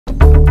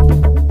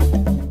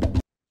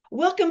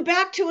Welcome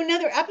back to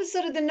another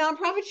episode of the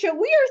Nonprofit Show.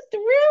 We are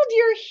thrilled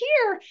you're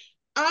here.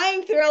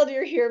 I'm thrilled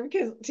you're here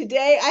because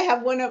today I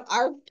have one of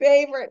our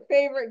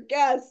favorite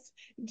guests,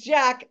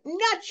 Jack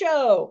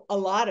Nacho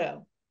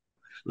Alotto.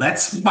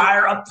 Let's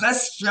fire up the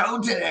show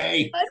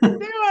today. Let's do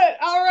it.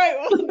 All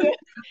right.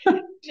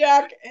 Well,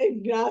 Jack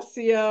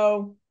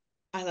Ignacio.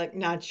 I like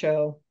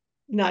Nacho.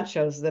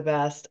 Nacho's the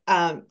best.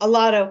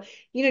 Alotto.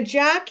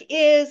 Jack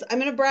is, I'm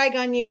going to brag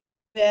on you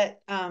a bit,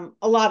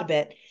 a lot of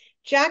it.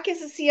 Jack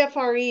is a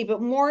CFRE,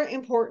 but more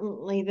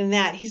importantly than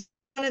that, he's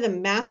one of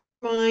the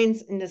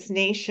masterminds in this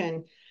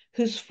nation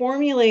who's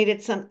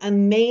formulated some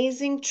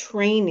amazing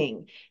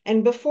training.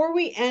 And before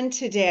we end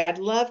today, I'd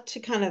love to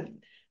kind of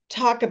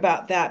talk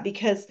about that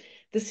because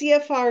the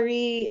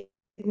CFRE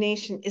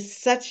nation is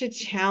such a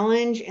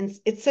challenge and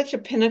it's such a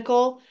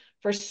pinnacle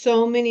for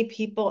so many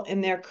people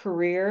in their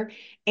career.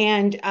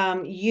 And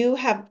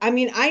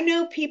I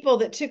know people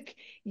that took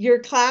your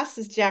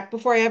classes, Jack,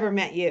 before I ever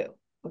met you.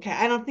 Okay.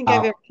 I don't think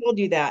I've ever Oh, told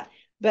you that,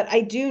 but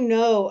I do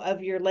know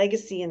of your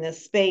legacy in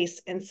this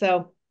space. And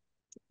so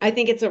I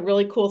think it's a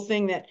really cool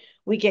thing that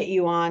we get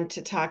you on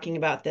to talking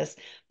about this.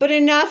 But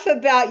enough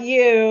about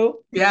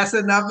you. yes,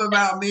 enough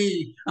about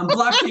me. I'm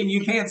blushing.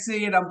 You can't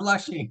see it. I'm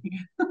blushing.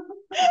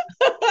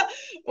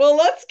 Well,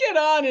 let's get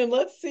on and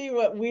let's see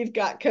what we've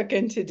got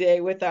cooking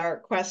today with our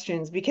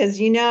questions because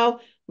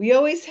we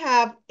always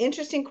have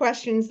interesting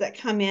questions that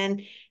come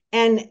in,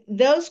 and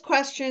those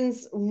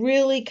questions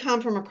really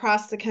come from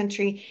across the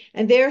country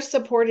and they're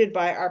supported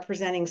by our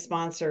presenting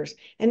sponsors.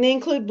 And they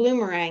include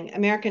Bloomerang,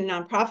 American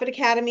Nonprofit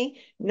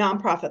Academy,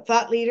 Nonprofit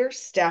Thought Leader,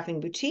 Staffing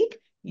Boutique,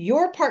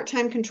 Your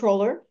Part-Time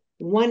Controller,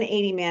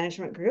 180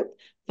 Management Group,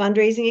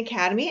 Fundraising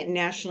Academy at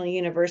National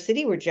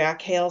University, where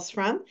Jack hails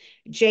from,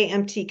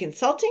 JMT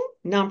Consulting,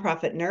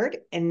 Nonprofit Nerd,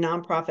 and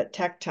Nonprofit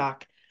Tech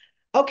Talk.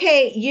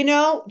 Okay,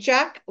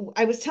 Jack,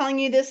 I was telling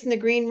you this in the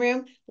green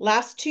room.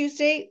 Last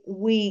Tuesday,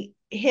 we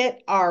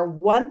hit our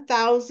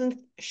 1000th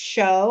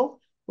show,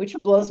 which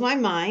blows my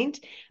mind.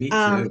 Me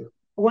Um, too.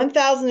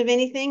 1000 of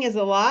anything is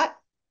a lot.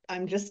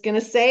 I'm just going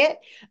to say it.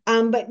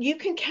 But you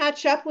can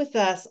catch up with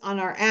us on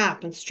our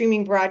app and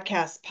streaming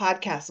broadcasts,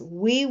 podcasts.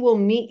 We will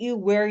meet you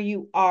where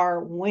you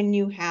are when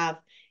you have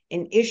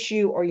an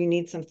issue or you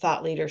need some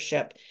thought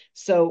leadership.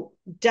 So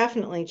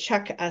definitely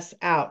check us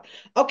out.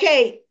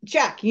 Okay,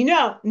 Jack,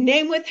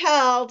 name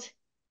withheld,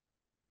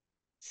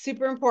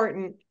 super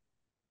important.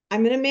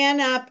 I'm going to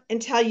man up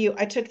and tell you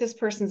I took this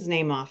person's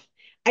name off.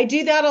 I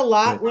do that a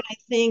lot Good. when I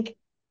think,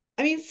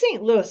 I mean,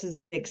 St. Louis is a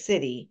big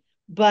city,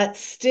 but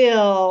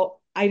still,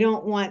 I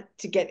don't want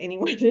to get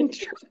anyone in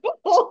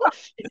trouble.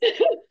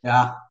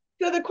 Yeah.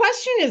 So the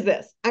question is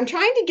this. I'm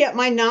trying to get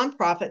my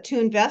nonprofit to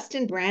invest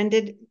in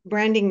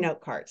branding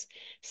note cards,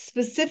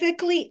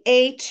 specifically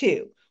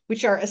A2,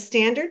 which are a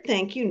standard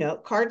thank you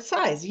note card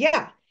size.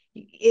 Yeah.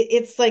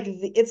 It's like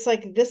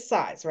this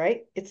size,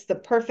 right? It's the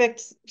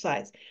perfect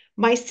size.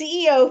 My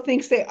CEO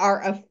thinks they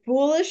are a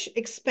foolish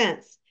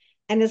expense.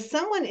 And as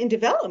someone in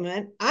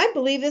development, I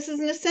believe this is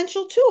an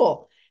essential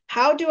tool.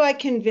 How do I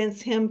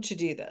convince him to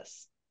do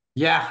this?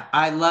 Yeah.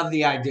 I love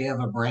the idea of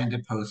a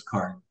branded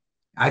postcard.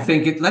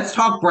 Let's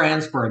talk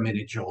brands for a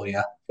minute,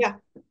 Julia. Yeah.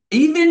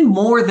 Even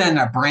more than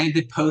a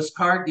branded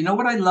postcard, you know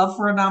what I love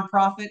for a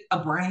nonprofit? A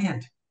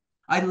brand.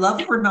 I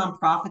love for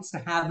nonprofits to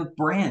have a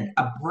brand.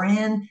 A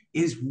brand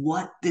is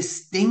what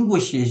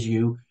distinguishes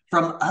you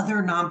from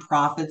other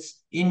nonprofits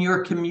in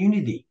your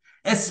community,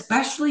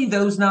 especially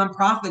those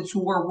nonprofits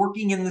who are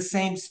working in the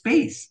same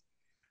space.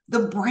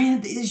 The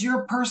brand is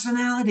your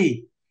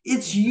personality.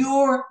 It's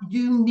your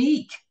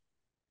unique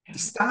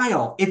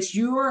style. It's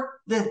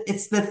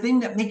the thing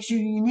that makes you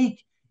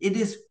unique. It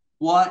is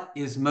what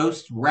is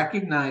most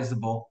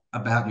recognizable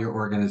about your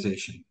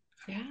organization.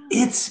 Yeah.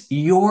 It's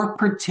your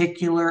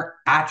particular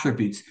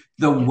attributes,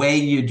 the Yeah. way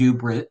you do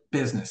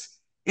business.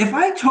 If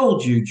I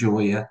told you,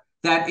 Julia,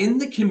 that in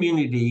the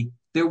community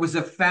there was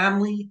a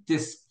family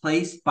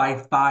displaced by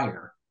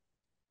fire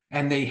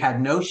and they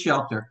had no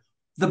shelter,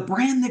 the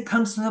brand that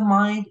comes to the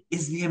mind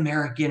is the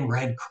American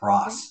Red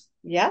Cross.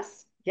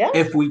 Yes. Yes.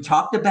 If we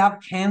talked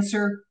about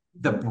cancer,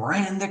 the Mhm.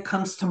 brand that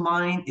comes to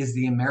mind is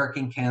the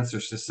American Cancer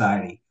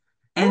Society.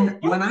 Yeah. And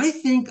when I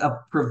think of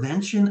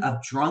prevention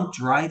of drunk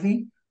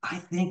driving, I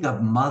think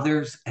of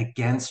Mothers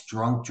Against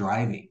Drunk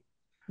Driving.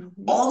 Mhm.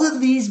 All of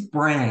these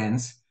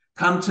brands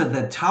come to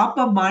the top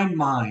of my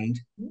mind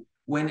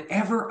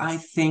whenever I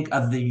think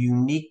of the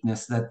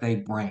uniqueness that they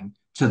bring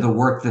to the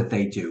work that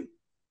they do.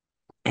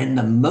 And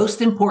the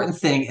most important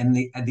thing, and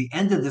at the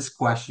end of this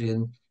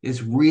question,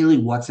 is really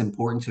what's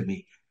important to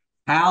me.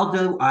 How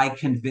do I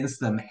convince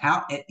them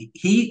how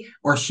he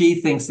or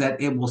she thinks that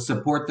it will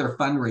support their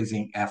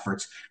fundraising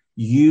efforts?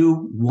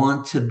 You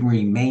want to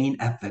remain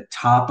at the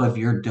top of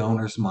your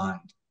donor's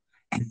mind.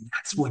 And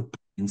that's what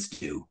brands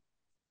do.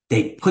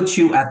 They put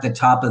you at the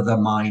top of the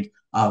mind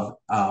of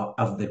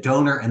the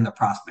donor and the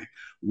prospect.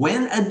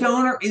 When a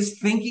donor is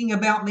thinking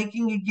about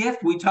making a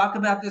gift, we talk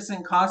about this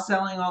in cost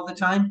selling all the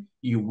time.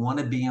 You want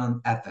to be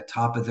on at the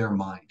top of their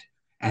mind,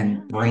 and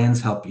Yeah.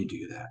 brands help you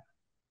do that.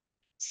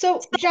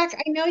 So, Jack,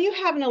 I know you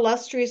have an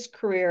illustrious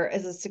career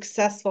as a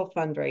successful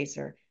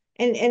fundraiser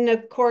and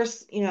of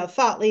course,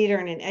 thought leader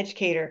and an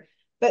educator.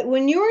 But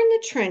when you were in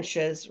the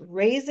trenches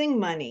raising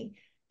money,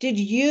 did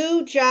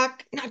you,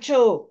 Jack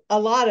Nacho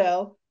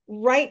Alotto,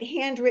 write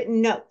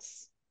handwritten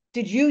notes?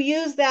 Did you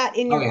use that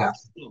in Oh your yeah,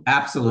 arsenal? Did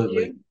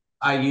absolutely. you?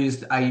 I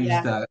used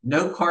Yeah.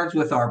 note cards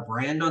with our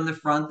brand on the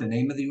front, the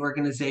name of the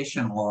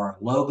organization, or our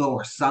logo,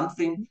 or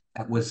something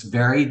that was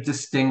very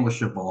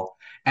distinguishable.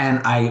 And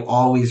I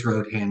always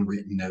wrote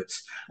handwritten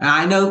notes. And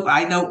I know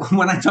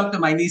when I talk to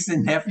my niece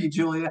and nephew,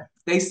 Julia,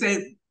 they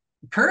say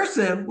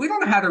cursive. We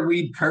don't know how to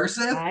read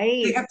cursive. They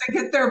Right. have to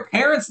get their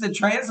parents to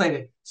translate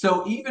it.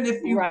 So even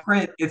if you Right.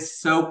 print, it's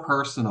so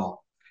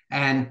personal.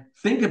 And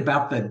think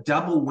about the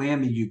double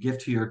whammy you give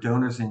to your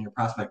donors and your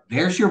prospect.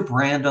 There's your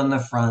brand on the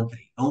front.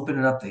 They open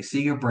it up, they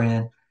see your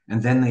brand,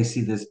 and then they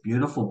see this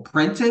beautiful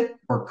printed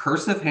or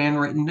cursive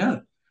handwritten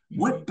note. Mhm.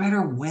 What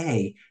better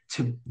way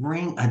to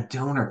bring a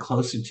donor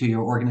closer to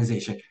your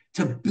organization,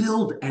 to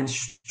build and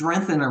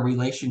strengthen a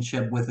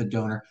relationship with a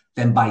donor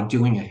than by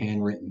doing a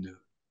handwritten note?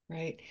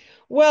 Right.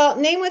 Well,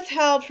 name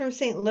withheld from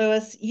St.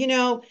 Louis,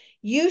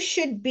 you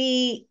should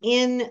be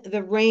in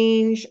the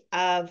range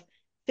of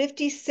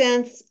 50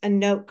 cents a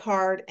note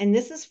card, and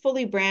this is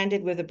fully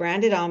branded with a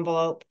branded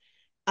envelope,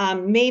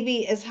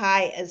 maybe as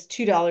high as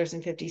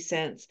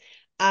 $2.50.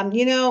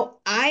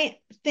 I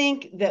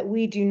think that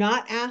we do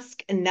not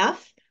ask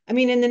enough. I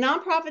mean, in the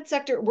nonprofit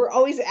sector, we're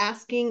always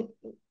asking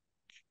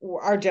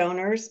our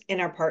donors and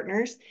our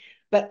partners,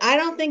 but I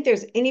don't think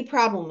there's any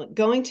problem with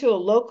going to a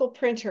local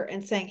printer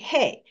and saying,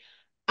 hey,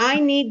 I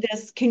need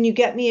this. Can you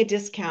get me a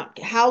discount?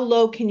 How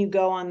low can you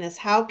go on this?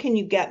 How can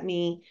you get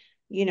me,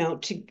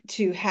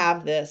 to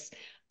have this?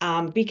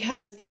 Because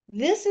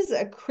this is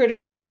a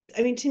critical.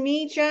 I mean, to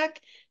me,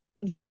 Jack,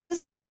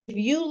 if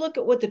you look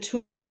at what the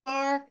tools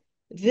are,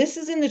 this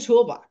is in the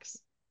toolbox.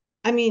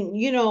 I mean,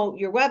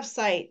 your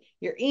website,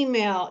 your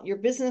email, your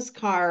business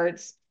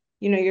cards,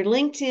 your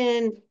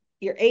LinkedIn,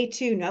 your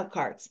A2 note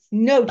cards.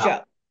 No Yeah,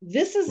 joke.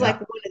 This is like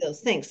yeah, one of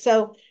those things.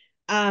 So,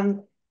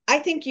 I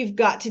think you've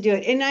got to do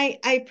it. And I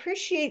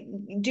appreciate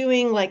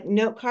doing like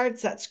note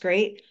cards. That's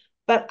great.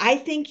 But I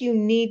think you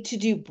need to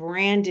do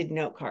branded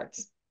note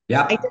cards. I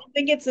yeah, don't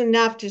think it's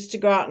enough just to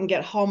go out and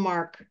get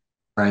Hallmark.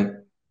 right.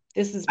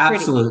 This is pretty.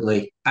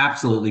 Absolutely.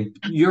 Absolutely.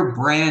 Your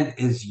brand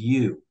is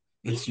you.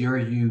 It's your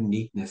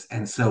uniqueness.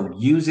 And so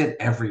use it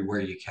everywhere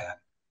you can.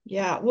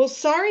 Yeah. Well,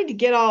 sorry to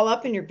get all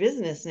up in your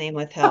business name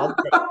withheld.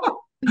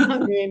 I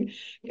mean,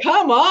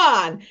 come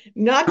on.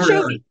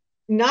 Really?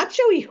 Nacho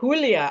y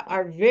Julia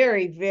are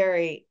very,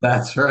 very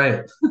That's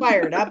right.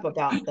 fired up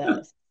about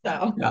this.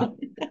 So, Yeah,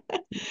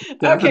 okay.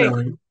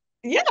 definitely.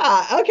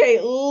 Yeah. Okay.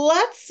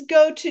 Let's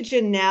go to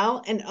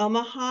Janelle in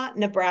Omaha,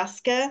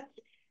 Nebraska.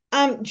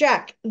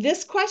 Jack,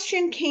 this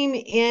question came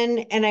in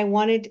and I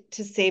wanted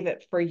to save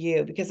it for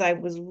you because I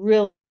was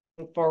really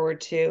looking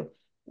forward to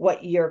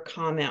what your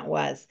comment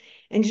was.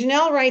 And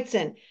Janelle writes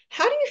in,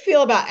 how do you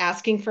feel about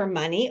asking for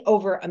money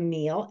over a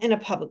meal in a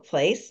public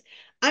place?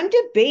 I'm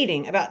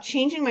debating about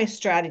changing my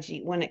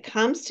strategy when it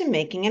comes to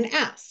making an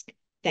ask.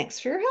 Thanks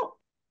for your help.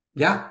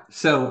 Yeah.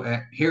 So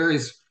here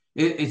is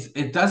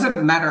it doesn't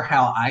matter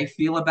how I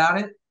feel about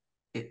it.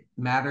 It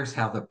matters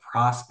how the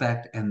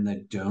prospect and the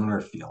donor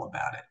feel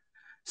about it.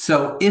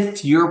 So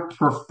if your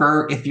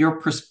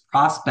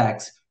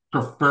prospect's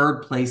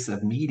preferred place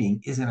of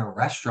meeting is in a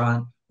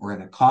restaurant or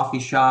in a coffee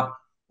shop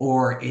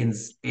or in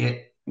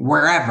it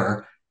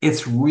wherever,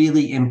 it's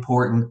really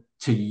important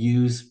to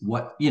use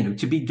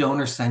to be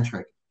donor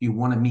centric. You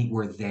want to meet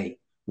where they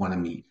want to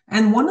meet.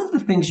 And one of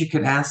the things you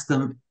could ask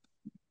them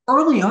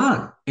early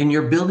on in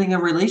your building a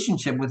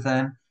relationship with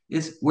them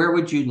is, where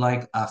would you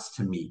like us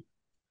to meet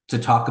to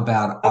talk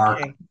about our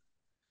Okay.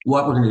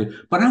 what we're going to do?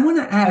 But I want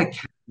to add a Okay.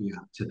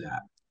 caveat to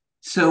that.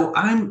 So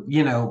I'm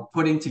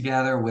putting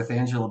together with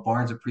Angela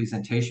Barnes a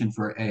presentation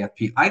for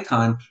AFP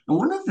Icon, and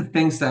one of the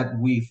things that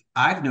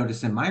I've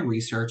noticed in my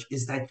research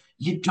is that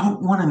you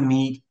don't want to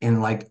meet in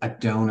like a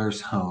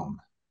donor's home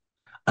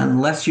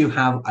unless you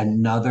have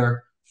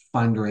another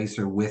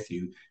fundraiser with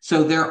you.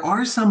 So there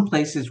are some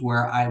places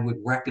where I would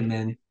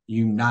recommend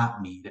you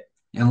not meet it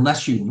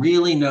unless you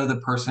really know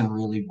the person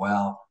really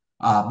well.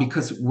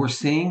 Because we're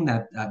seeing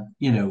that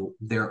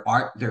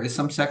there is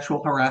some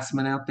sexual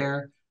harassment out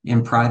there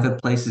in private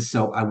places.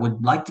 So I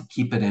would like to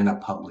keep it in a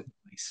public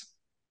place.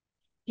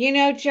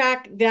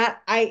 Jack,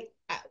 that I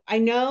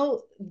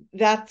know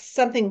that's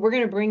something we're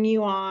going to bring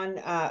you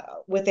on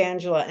with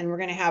Angela, and we're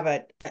going to have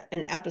an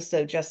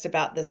episode just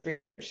about the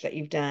research that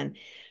you've done.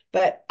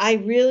 But I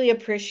really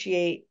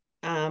appreciate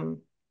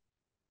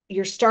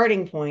your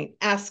starting point.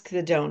 Ask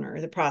the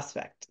donor, the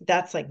prospect.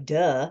 That's like,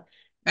 duh.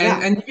 And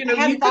Yeah, and I you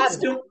hadn't could thought of that.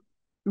 still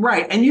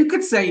right, and you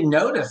could say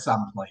no to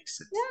some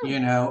places,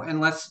 Yeah,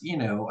 unless,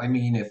 I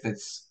mean, if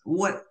it's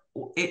what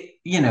it,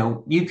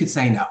 you could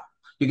say no.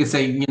 You could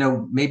say,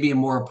 maybe a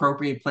more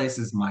appropriate place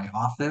is my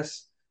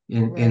office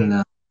in right.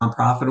 the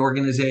nonprofit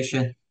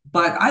organization.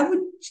 But I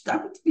would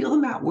feel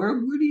them out. Where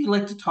do you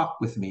like to talk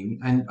with me?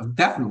 And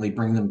definitely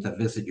bring them to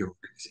visit your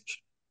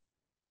organization.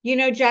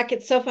 Jack,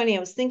 it's so funny. I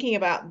was thinking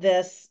about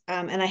this,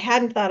 and I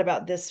hadn't thought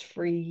about this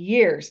for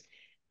years.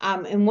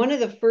 And one of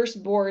the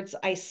first boards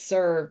I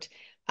served,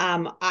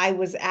 I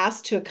was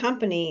asked to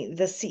accompany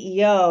the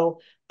CEO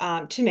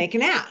to make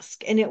an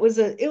ask, and it was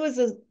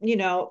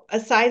a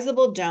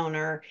sizable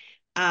donor,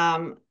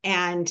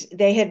 and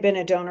they had been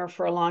a donor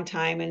for a long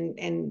time,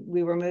 and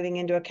we were moving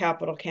into a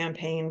capital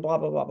campaign, blah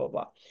blah blah blah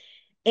blah.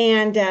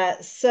 And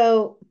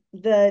so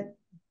the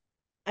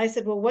I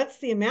said, well, what's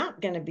the amount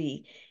going to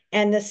be?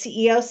 And the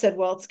CEO said,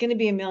 well, it's going to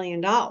be $1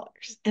 million.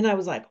 And I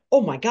was like,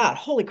 oh my God,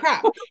 holy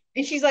crap.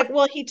 And she's like,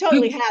 well, he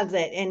totally has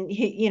it. And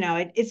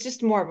it's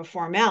just more of a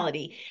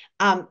formality.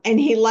 And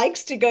he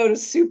likes to go to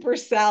Super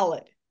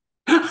Salad.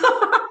 And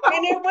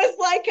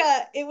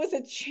it was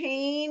a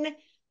chain,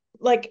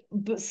 like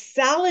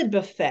salad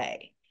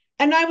buffet.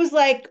 And I was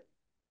like,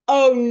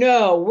 oh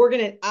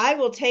no, I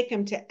will take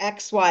him to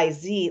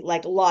XYZ,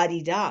 like la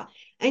di da.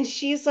 And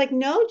she's like,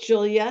 no,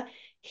 Julia,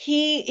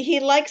 he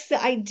likes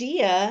the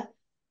idea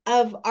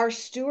of our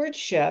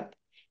stewardship.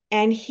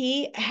 And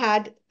he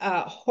had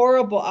a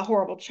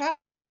horrible child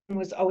and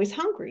was always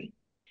hungry.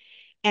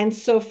 And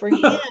so for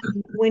him,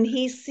 when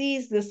he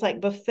sees this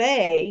like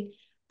buffet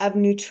of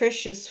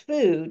nutritious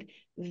food,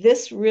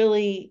 this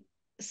really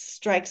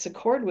strikes a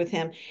chord with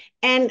him.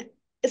 And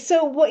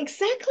so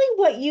exactly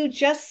what you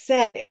just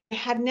said, I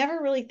had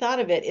never really thought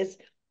of it, is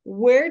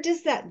where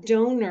does that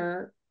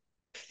donor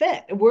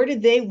fit? Where do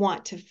they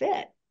want to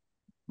fit?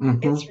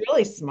 It's Mhm.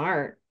 really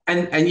smart.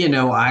 And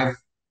I've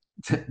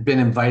been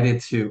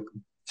invited to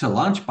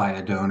lunch by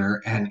a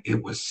donor, and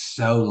it was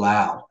so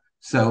loud.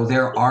 So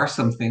there are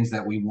some things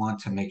that we want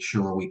to make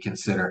sure we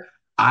consider.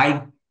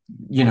 I,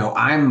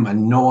 I'm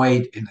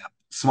annoyed in a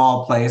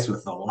small place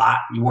with a lot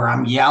where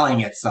I'm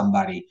yelling at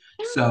somebody.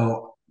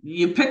 So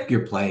you pick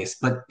your place,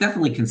 but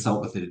definitely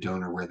consult with the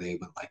donor where they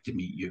would like to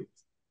meet you.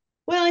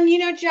 Well,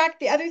 and Jack,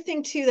 the other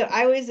thing too that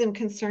I always am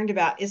concerned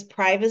about is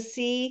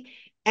privacy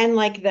and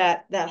like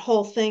that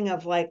whole thing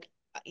of like,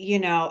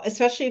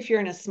 especially if you're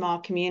in a small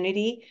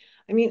community.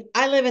 I mean,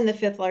 I live in the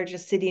fifth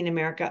largest city in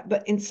America,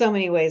 but in so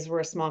many ways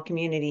we're a small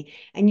community.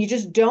 And you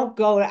just don't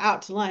go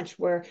out to lunch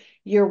where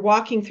you're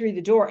walking through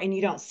the door and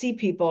you don't see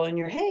people and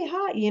you're, hey,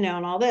 hi,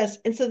 and all this.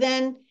 And so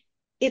then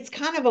it's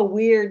kind of a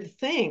weird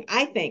thing,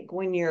 I think,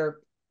 when you're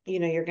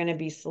going to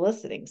be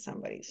soliciting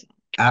somebody. So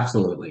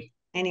Absolutely.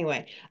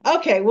 anyway,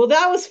 okay, well,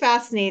 that was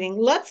fascinating.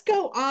 Let's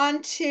go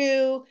on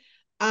to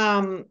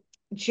um,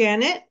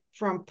 Janet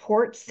from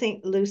Port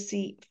St.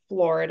 Lucie,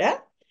 Florida.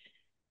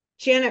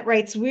 Janet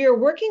writes, we are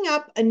working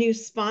up a new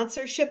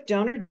sponsorship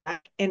donor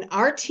deck, and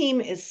our team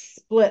is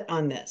split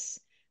on this.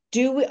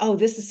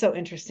 This is so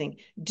interesting.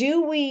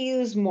 Do we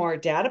use more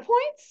data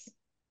points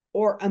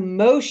or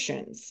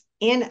emotions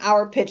in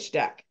our pitch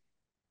deck?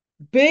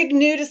 Big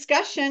new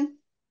discussion.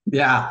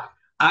 Yeah,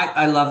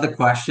 I love the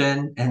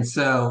question. And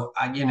so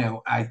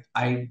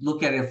I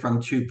look at it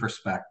from two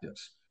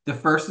perspectives. The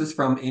first is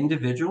from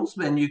individuals,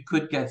 and you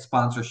could get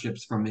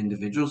sponsorships from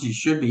individuals. You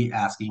should be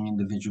asking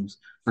individuals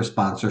for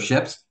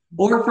sponsorships,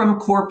 or from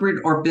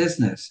corporate or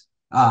business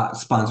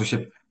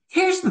sponsorship.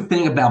 Here's the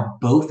thing about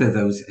both of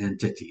those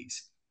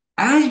entities.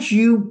 As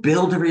you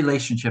build a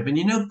relationship,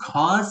 and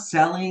cause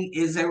selling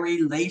is a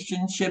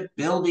relationship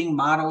building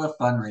model of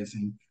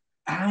fundraising,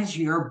 as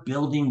you're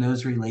building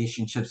those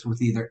relationships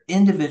with either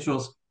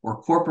individuals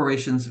or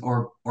corporations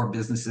or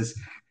businesses,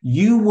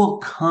 you will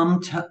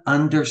come to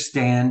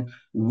understand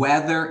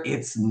whether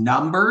it's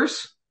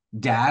numbers,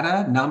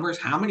 data, numbers,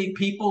 how many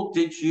people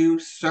did you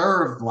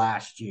serve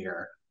last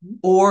year,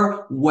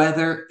 or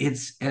whether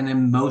it's an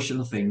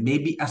emotional thing,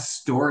 maybe a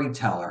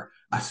storyteller,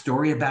 a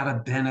story about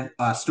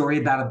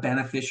a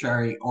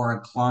beneficiary or a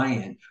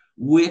client,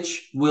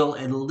 which will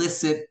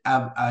elicit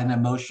an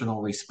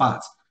emotional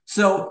response.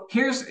 So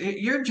here's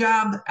your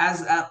job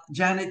as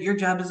Janet, your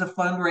job as a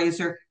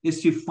fundraiser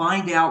is to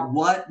find out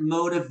what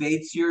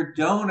motivates your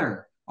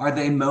donor. Are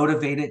they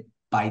motivated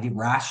by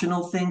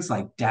rational things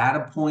like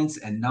data points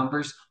and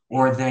numbers,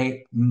 or are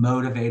they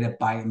motivated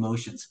by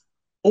emotions?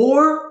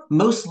 Or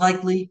most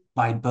likely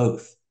by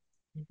both.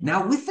 Mhm.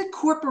 Now, with a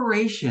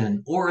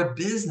corporation or a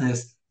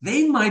business,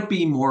 they might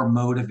be more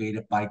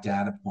motivated by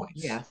data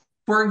points. Yes.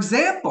 For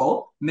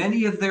example,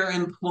 many of their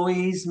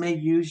employees may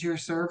use your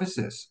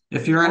services.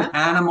 If you're an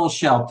Yeah. animal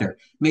shelter,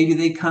 maybe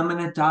they come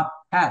and adopt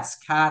pets,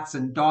 cats,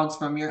 and dogs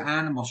from your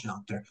animal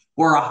shelter.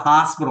 Or a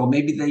hospital,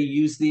 maybe they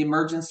use the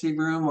emergency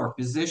room or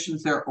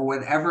physicians there or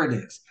whatever it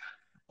is.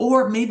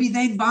 Or maybe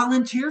they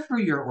volunteer for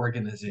your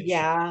organization.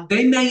 Yeah.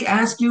 They may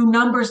ask you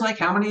numbers like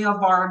how many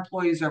of our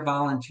employees are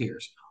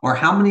volunteers, or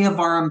how many of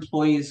our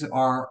employees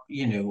are,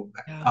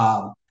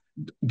 Yeah.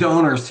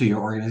 donors to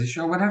your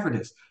organization, or whatever it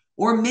is.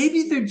 Or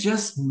maybe they're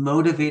just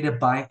motivated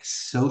by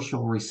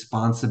social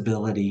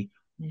responsibility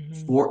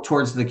Mhm. for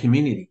towards the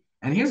community.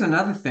 And here's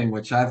another thing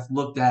which I've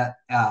looked at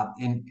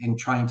in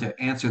trying to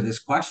answer this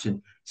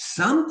question.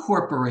 Some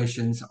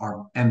corporations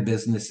are and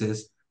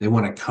businesses, they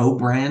want to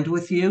co-brand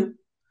with you,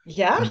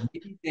 Yeah. and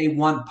maybe they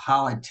want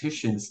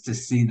politicians to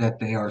see that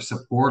they are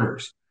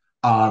supporters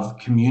Yeah. of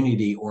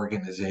community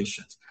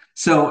organizations.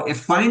 So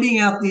if finding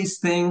out these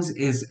things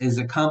is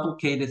a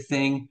complicated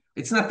thing,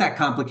 it's not that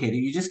complicated.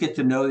 You just get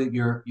to know that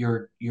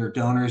your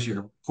donors,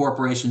 your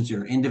corporations,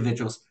 your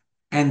individuals,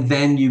 and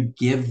then you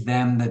give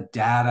them the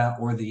data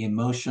or the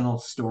emotional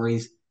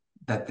stories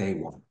that they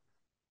want.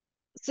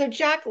 So,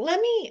 Jack, let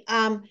me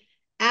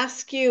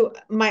ask you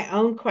my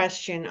own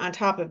question on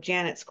top of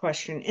Janet's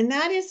question. And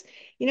that is,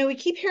 we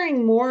keep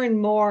hearing more and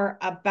more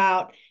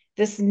about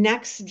this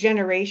next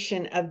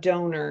generation of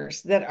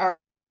donors that are,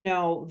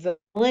 the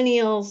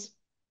millennials,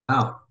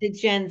 Oh, the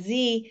Gen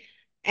Z,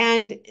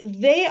 and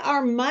they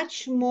are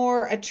much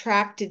more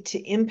attracted to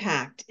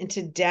impact and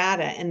to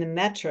data and the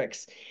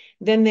metrics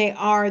than they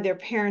are their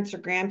parents or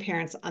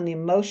grandparents on the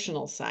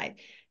emotional side.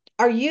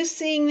 Are you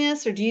seeing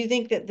this, or do you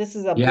think that this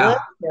is a blip? yeah.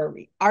 Or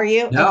are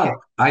you? Okay. No,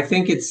 I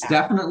think it's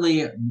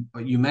definitely,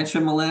 you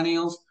mentioned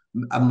millennials.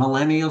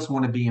 Millennials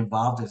want to be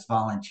involved as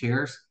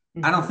volunteers.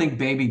 I don't Mhm. think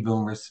baby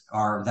boomers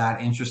are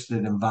that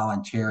interested in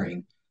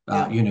volunteering.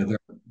 No, They're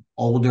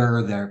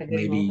older, they're they're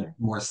getting maybe older.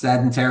 more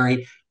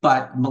sedentary,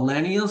 but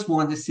millennials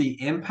want to see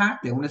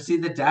impact. They want to see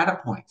the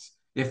data points.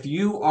 If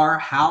you are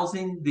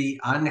housing the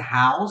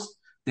unhoused,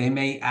 they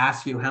may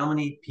ask you, how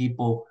many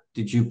people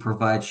did you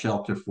provide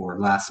shelter for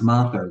last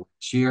month or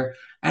last year?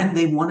 And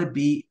they want to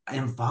be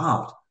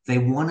involved. They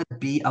want to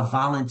be a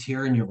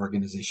volunteer in your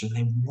organization.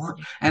 They want,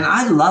 and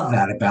I love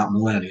that about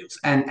millennials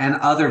and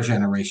other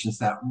generations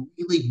that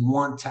really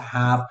want to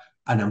have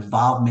an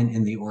involvement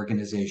in the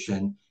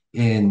organization.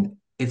 And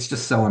it's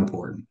just so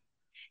important.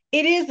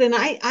 It is, and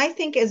I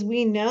think as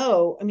we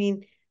know, I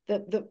mean,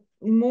 the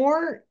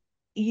more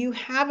you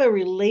have a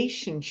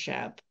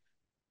relationship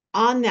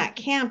on that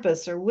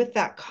campus or with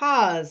that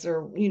cause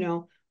or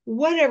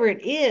whatever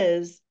it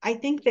is, I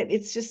think that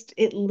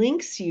it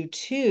links you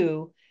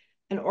to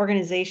an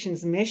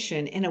organization's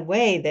mission in a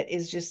way that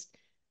is just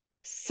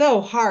so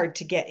hard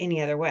to get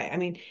any other way. I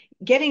mean,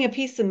 getting a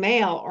piece of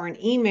mail or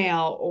an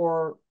email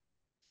or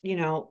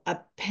a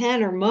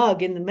pen or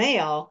mug in the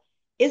mail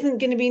isn't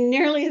going to be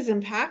nearly as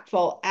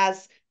impactful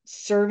as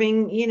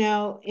serving in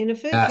a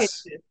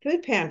Yes.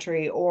 food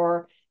pantry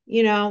or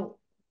you know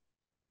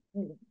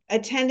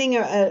attending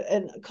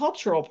a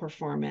cultural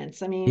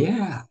performance. I mean,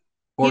 Yeah.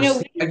 Or we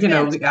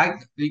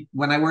spent.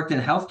 when I worked in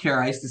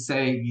healthcare, I used to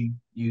say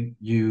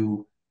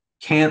you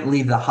can't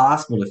leave the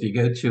hospital if you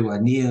go to a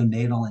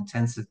neonatal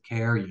intensive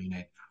care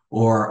unit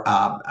or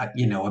a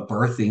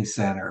birthing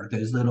center.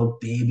 Those little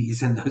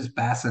babies in those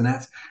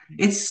bassinets.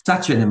 It's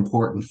such an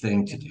important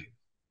thing Yeah. to do.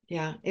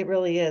 Yeah, it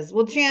really is.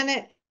 Well,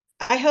 Janet,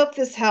 I hope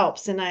this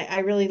helps. And I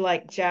really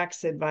like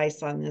Jack's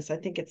advice on this. I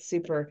think it's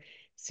super,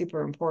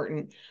 super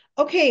important.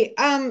 Okay,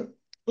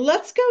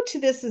 let's go to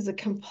this as a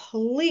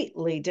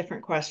completely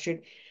different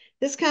question.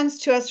 This comes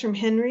to us from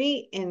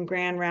Henry in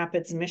Grand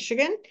Rapids,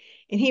 Michigan.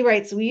 And he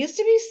writes, we used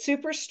to be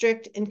super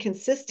strict and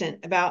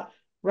consistent about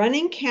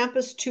running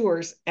campus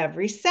tours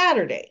every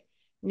Saturday.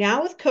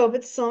 Now, with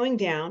COVID slowing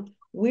down,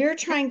 we're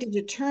trying to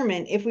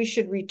determine if we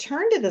should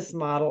return to this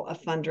model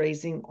of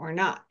fundraising or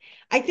not.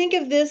 I think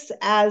of this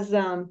as,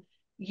 Terry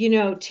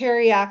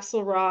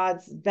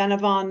Axelrod's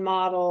Benavon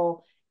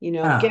model,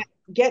 Yeah.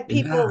 get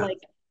people Yeah. like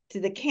to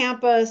the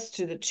campus,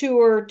 to the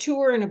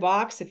tour in a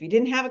box. If you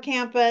didn't have a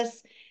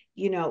campus,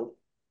 you know,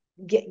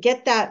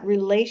 get that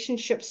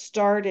relationship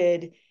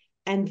started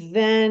and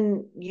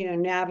then,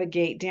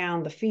 navigate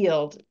down the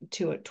field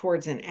to it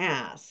towards an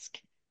ask.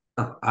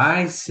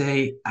 I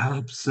say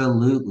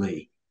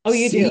absolutely. Oh,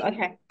 you do? See,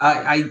 Okay.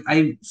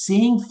 I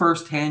seeing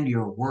firsthand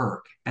your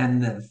work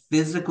and the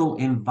physical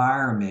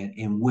environment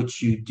in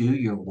which you do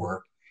your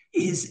work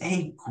is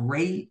a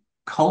great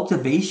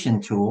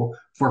cultivation tool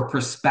for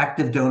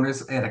prospective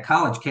donors at a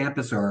college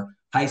campus or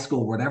high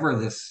school, whatever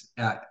this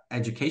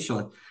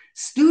educational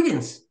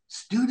students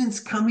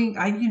coming.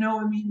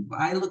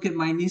 I look at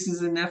my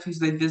nieces and nephews.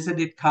 They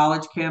visited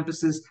college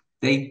campuses.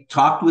 They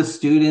talked with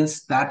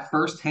students. That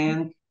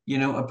firsthand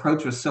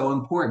approach was so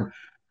important.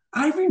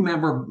 I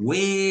remember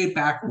way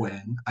back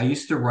when I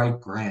used to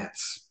write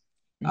grants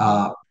Mhm.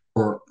 uh,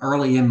 or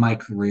early in my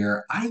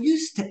career. I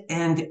used to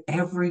end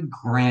every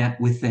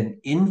grant with an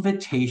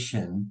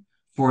invitation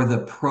for the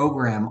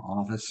program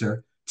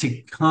officer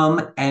to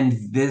come and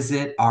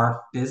visit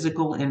our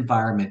physical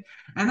environment.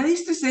 And I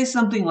used to say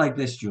something like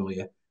this,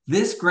 Julia.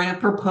 This grant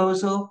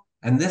proposal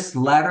and this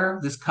letter,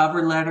 this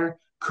cover letter,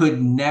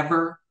 could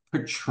never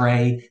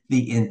portray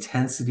the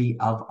intensity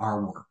of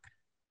our work.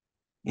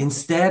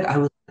 Instead, I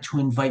would like to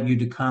invite you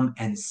to come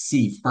and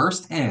see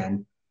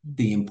firsthand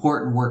the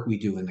important work we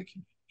do in the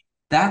community.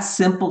 That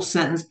simple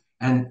sentence,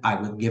 and I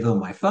would give them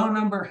my phone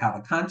number, how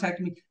to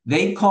contact me.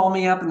 They'd call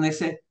me up and they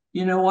say,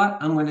 you know what?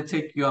 I'm going to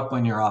take you up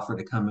on your offer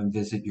to come and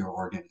visit your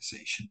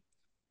organization.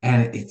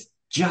 And it's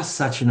just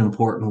such an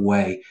important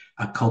way,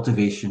 a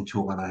cultivation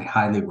tool, and I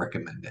highly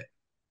recommend it.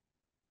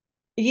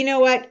 You know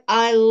what?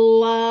 I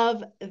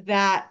love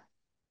that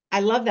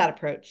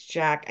approach,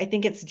 Jack. I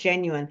think it's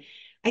genuine.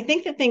 I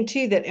think the thing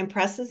too that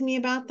impresses me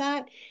about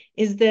that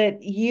is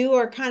that you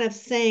are kind of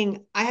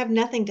saying, I have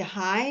nothing to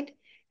hide,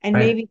 and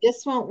Right. maybe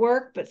this won't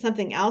work, but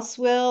something else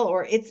will,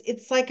 or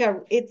it's like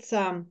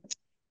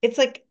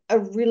a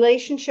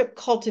relationship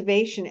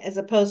cultivation as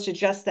opposed to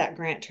just that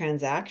grant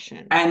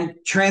transaction. And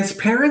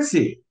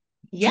transparency.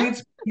 Yeah.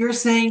 You're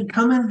saying,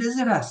 come and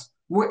visit us.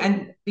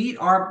 And meet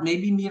our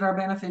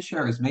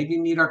beneficiaries, maybe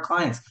meet our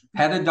clients,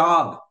 pet a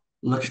dog,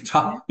 look Yeah.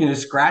 talk,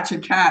 scratch a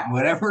cat,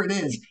 whatever it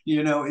is.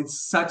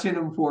 It's such an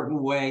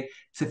important way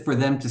for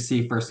them to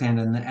see firsthand,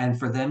 and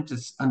for them to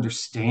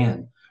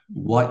understand Mhm.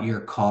 what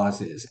your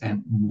cause is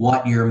and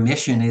what your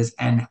mission is,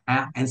 and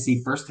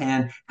see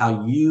firsthand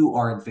how you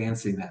are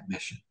advancing that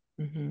mission.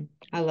 Mhm.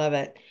 I love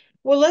it.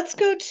 Well, let's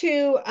go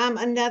to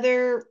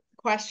another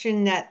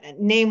question that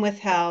name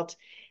withheld.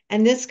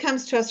 And this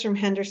comes to us from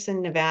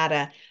Henderson,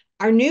 Nevada.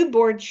 Our new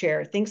board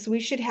chair thinks we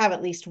should have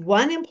at least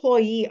one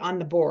employee on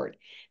the board.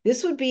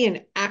 This would be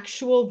an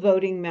actual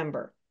voting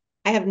member.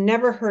 I have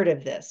never heard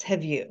of this.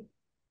 Have you?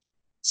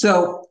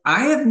 So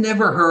I have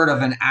never heard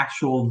of an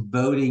actual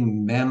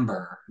voting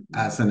member Mhm.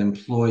 as an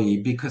employee,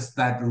 because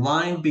that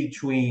line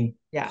between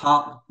Yeah.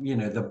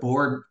 the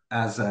board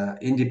as an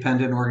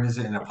independent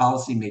organization, a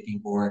policy making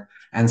board,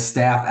 and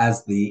staff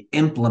as the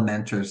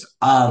implementers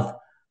of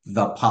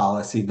the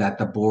policy that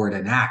the board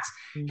enacts.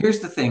 Mhm.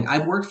 Here's the thing.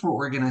 I've worked for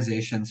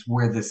organizations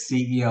where the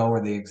CEO or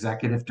the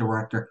executive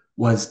director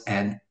was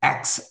an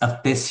ex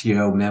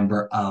officio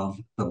member of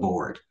the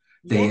board.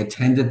 They Yeah.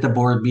 attended the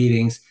board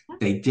meetings.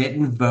 They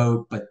didn't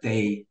vote, but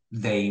they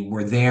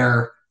were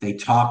there. They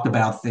talked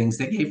about things.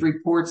 They gave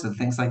reports and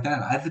things like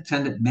that. I've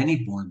attended many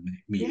board Yeah.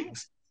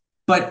 meetings.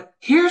 But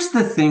here's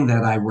the thing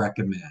that I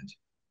recommend.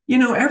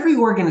 Every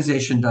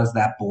organization does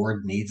that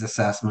board needs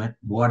assessment.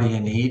 What do you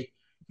need? Mhm.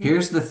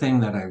 Here's the thing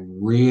that I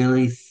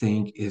really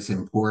think is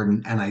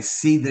important, and I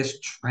see this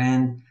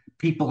trend.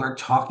 People are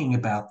talking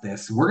about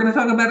this. We're going to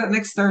talk about it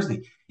next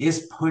Thursday,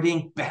 is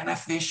putting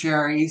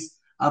beneficiaries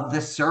of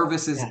the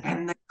services Yeah.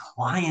 and the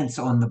clients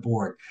on the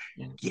board.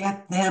 Yeah.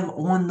 Get them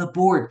on the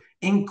board,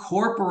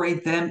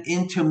 incorporate them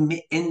in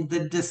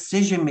the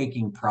decision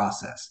making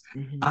process.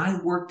 Mhm. I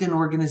worked in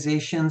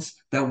organizations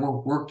that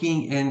were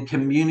working in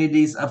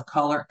communities of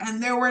color,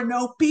 and there were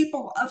no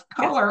people of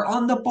Yeah. color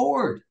on the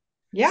board.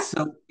 Yeah.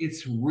 So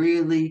it's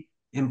really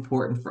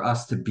important for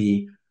us to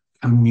be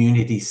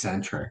community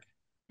centric.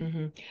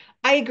 Hmm.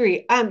 I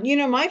agree.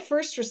 My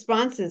first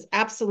response is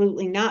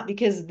absolutely not,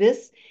 because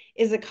this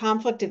is a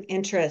conflict of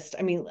interest.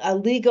 I mean, a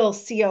legal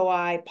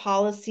COI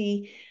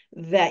policy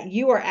that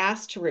you are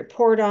asked to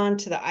report on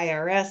to the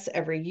IRS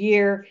every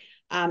year.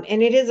 And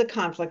it is a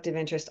conflict of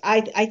interest.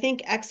 I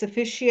think ex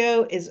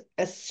officio is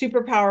a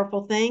super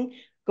powerful thing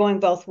going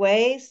both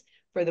ways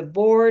for the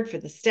board, for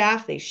the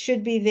staff. They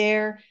should be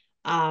there.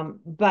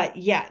 But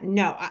yeah,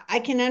 no, I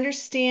can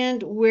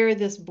understand where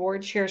this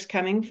board chair is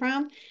coming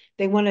from.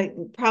 They want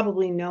to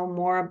probably know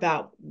more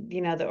about,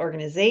 the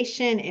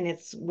organization, and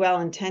it's well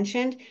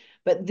intentioned,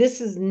 but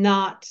this is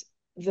not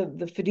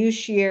the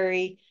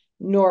fiduciary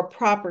nor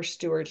proper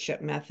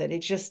stewardship method. It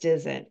just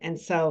isn't. And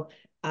so,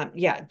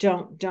 yeah,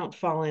 don't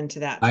fall into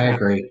that I trap.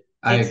 agree.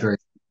 I It's agree.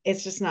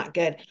 it's just not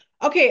good.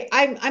 Okay,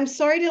 I'm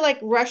sorry to like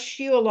rush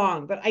you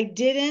along, but I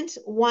didn't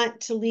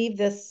want to leave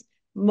this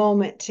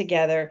moment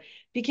together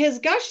because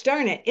gosh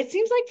darn it, it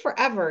seems like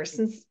forever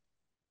since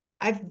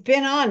I've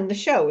been on the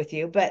show with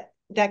you, but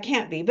that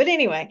can't be. But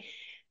anyway,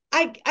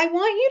 I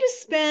want you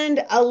to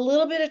spend a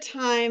little bit of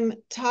time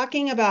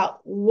talking about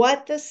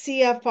what the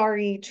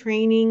CFRE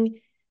training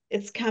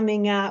is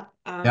coming up.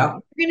 Yep.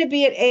 You're going to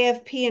be at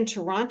AFP in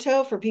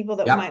Toronto for people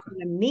that Yep. might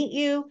want to meet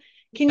you.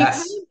 Can you kind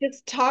Yes. of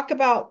just talk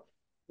about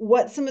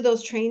what some of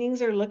those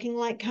trainings are looking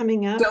like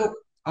coming up?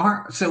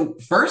 So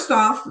first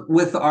off,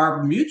 with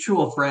our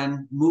mutual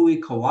friend Mui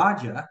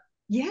Kawaja,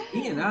 he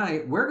and Yeah.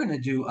 we're going to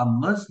do a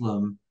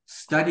Muslim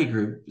study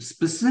group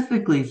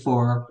specifically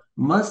for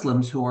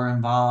Muslims who are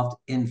involved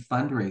in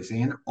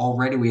fundraising. And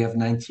already we have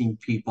 19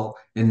 people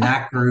in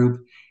that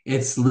group.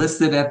 It's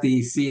listed at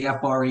the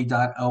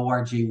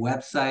CFRE.org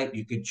website.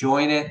 You could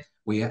join it.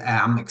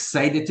 I'm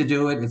excited to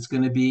do it. It's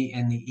going to be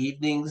in the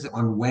evenings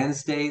on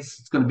Wednesdays.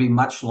 It's going to be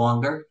much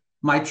longer.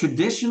 My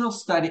traditional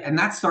study, and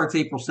that starts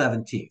April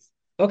 17th.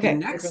 The Okay.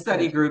 next April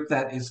study 17th. group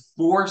that is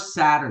 4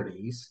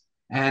 Saturdays,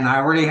 and I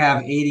already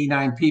have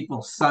 89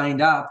 people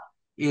signed up,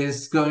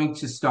 is going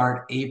to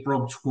start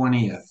April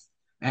 20th.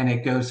 And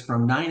it goes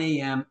from 9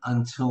 a.m.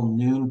 until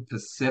noon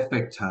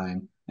Pacific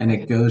time. And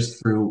it Okay. goes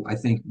through, I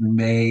think,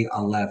 May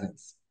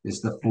 11th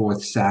is the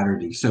fourth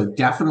Saturday. So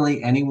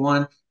definitely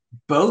anyone,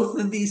 both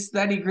of these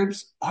study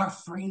groups are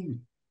free.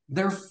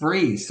 They're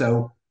free.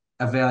 So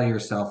avail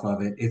yourself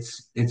of it.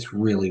 It's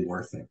really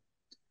worth it.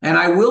 And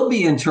I will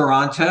be in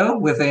Toronto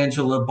with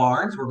Angela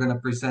Barnes. We're going to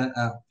present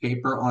a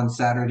paper on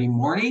Saturday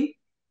morning.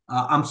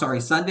 I'm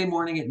sorry, Sunday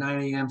morning at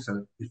 9 a.m.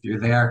 So if you're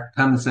there,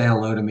 come and say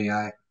hello to me.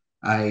 I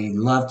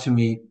love to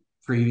meet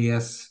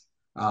previous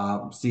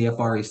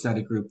CFRE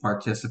study group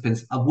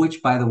participants, of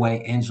which, by the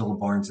way, Angela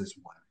Barnes is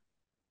one.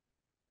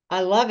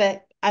 I love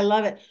it. I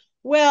love it.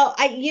 Well,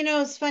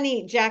 it's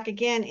funny, Jack,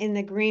 again, in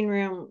the green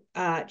room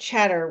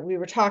chatter, we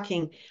were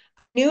talking,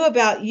 knew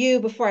about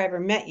you before I ever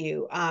met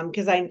you,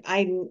 because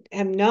I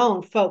have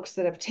known folks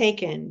that have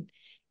taken,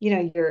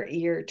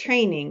 your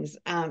trainings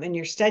and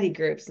your study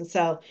groups. And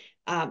so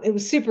it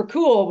was super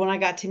cool when I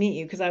got to meet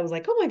you because I was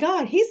like, oh my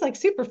God, he's like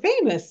super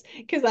famous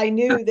because I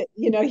knew that,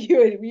 you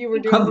were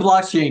doing I'm this.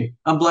 blushing.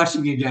 I'm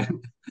blushing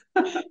again.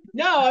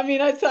 No, I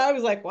mean, I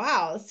was like,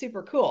 wow, that's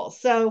super cool.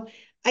 So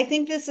I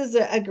think this is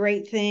a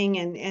great thing.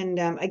 And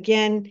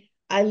again,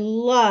 I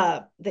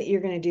love that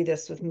you're going to do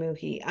this with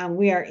Muhi.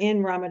 We are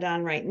in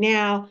Ramadan right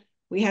now.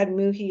 We had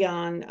Muhi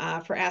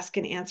on for Ask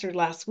and Answered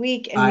last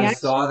week, and we I actually,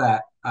 saw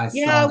that. I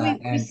yeah, saw that.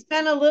 we And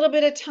spent a little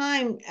bit of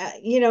time.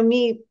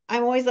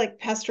 I'm always like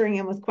pestering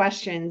him with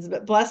questions,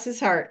 but bless his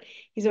heart,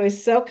 he's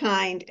always so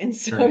kind and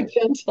so great.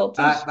 gentle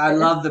to I share.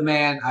 love the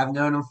man. I've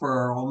known him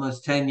for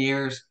almost 10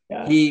 years.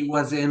 Yeah. He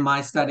was in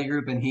my study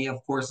group, and he, of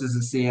course, is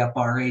a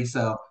CFRE.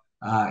 So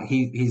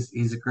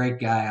he's a great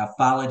guy. I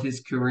followed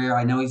his career.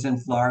 I know he's in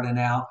Florida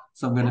now,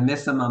 so I'm going to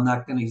miss him.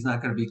 He's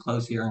not going to be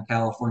close here in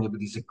California,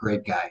 but he's a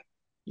great guy.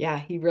 Yeah,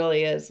 he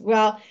really is.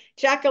 Well,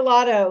 Jack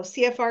Alotto,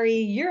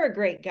 CFRE, you're a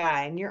great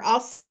guy, and you're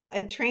also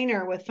a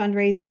trainer with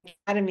Fundraising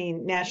Academy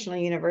National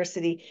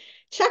University.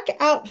 Check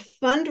out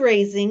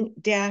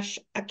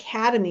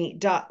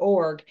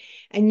fundraising-academy.org,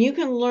 and you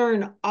can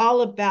learn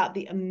all about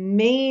the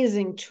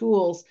amazing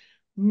tools.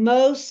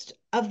 Most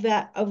of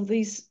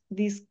these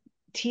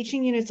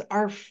teaching units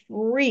are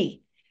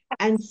free.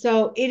 And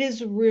so it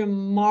is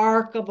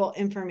remarkable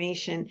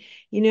information.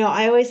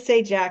 I always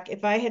say, Jack,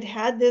 if I had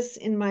had this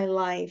in my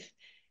life,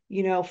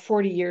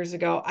 40 years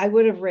ago, I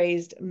would have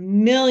raised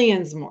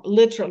millions more,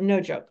 literal, no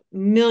joke,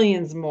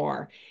 millions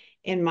more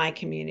in my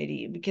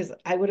community because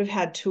I would have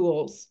had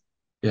tools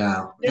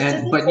Yeah. just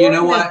as But you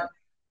know important as,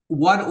 what?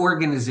 What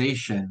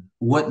organization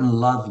wouldn't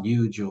love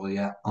you,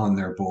 Julia, on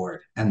their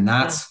board? And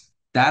yeah.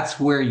 that's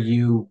where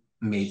you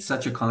made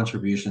such a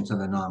contribution to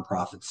the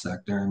nonprofit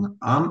sector. And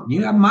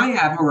you have my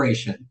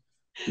admiration,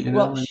 you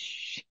Well, know, and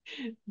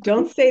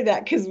don't say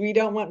that because we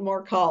don't want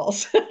more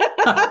calls.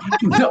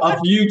 of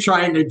you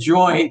trying to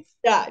join.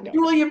 Yeah, no,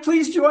 Julia,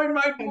 please join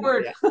my no,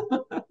 board. yeah,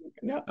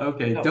 no,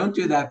 Okay, no, don't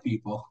do that,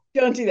 people.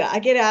 don't do that. I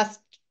get asked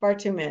far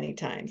too many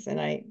times,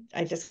 and I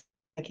just,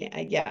 I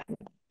can't, yeah.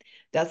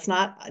 That's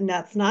not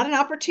an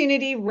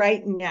opportunity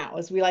right now,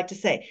 as we like to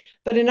say,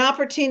 but an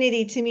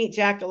opportunity to meet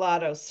Jack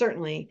Alotto.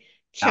 Certainly,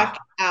 check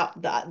Ah,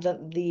 out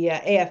the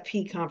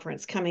AFP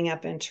conference coming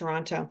up in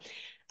Toronto.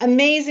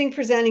 Amazing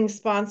presenting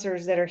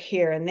sponsors that are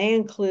here, and they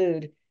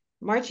include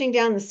marching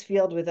down this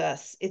field with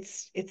us.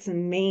 It's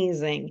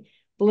amazing.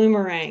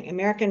 Bloomerang,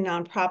 American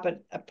Nonprofit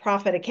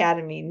Profit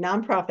Academy,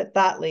 Nonprofit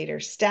Thought Leader,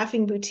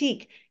 Staffing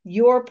Boutique,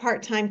 Your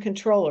Part-Time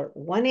Controller,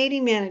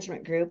 180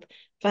 Management Group,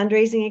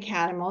 Fundraising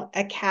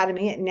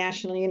Academy at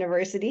National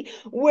University,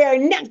 where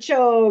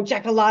Nacho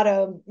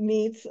Giacolato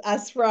meets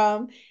us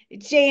from,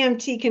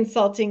 JMT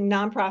Consulting,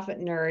 Nonprofit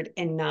Nerd,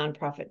 and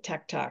Nonprofit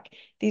Tech Talk.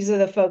 These are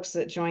the folks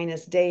that join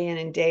us day in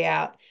and day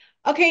out.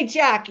 Okay,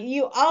 Jack,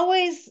 you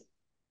always,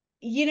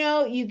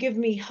 you give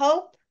me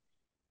hope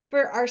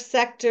for our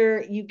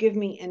sector. You give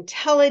me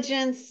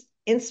intelligence,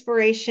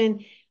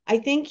 inspiration. I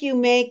think you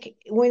make,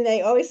 when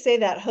they always say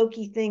that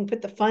hokey thing,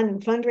 put the fun in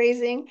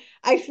fundraising.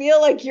 I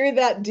feel like you're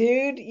that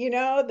dude,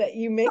 that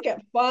you make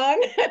it fun.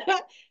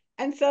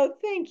 And so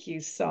thank you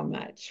so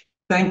much.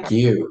 thank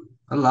you.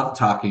 I love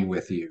talking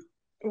with you.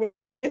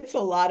 It's a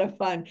lot of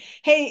fun.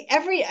 Hey,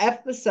 every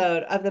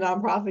episode of the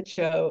Nonprofit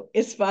Show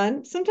is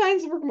fun.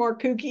 Sometimes we're more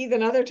kooky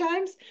than other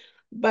times,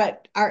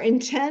 but our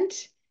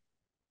intent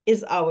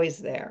is always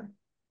there.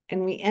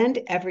 And we end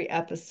every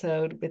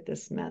episode with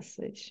this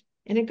message.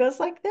 And it goes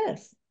like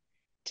this: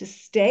 to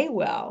stay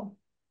well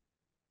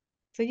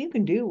so you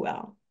can do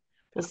well.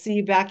 We'll see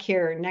you back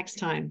here next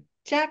time.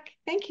 Jack,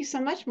 thank you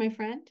so much, my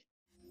friend.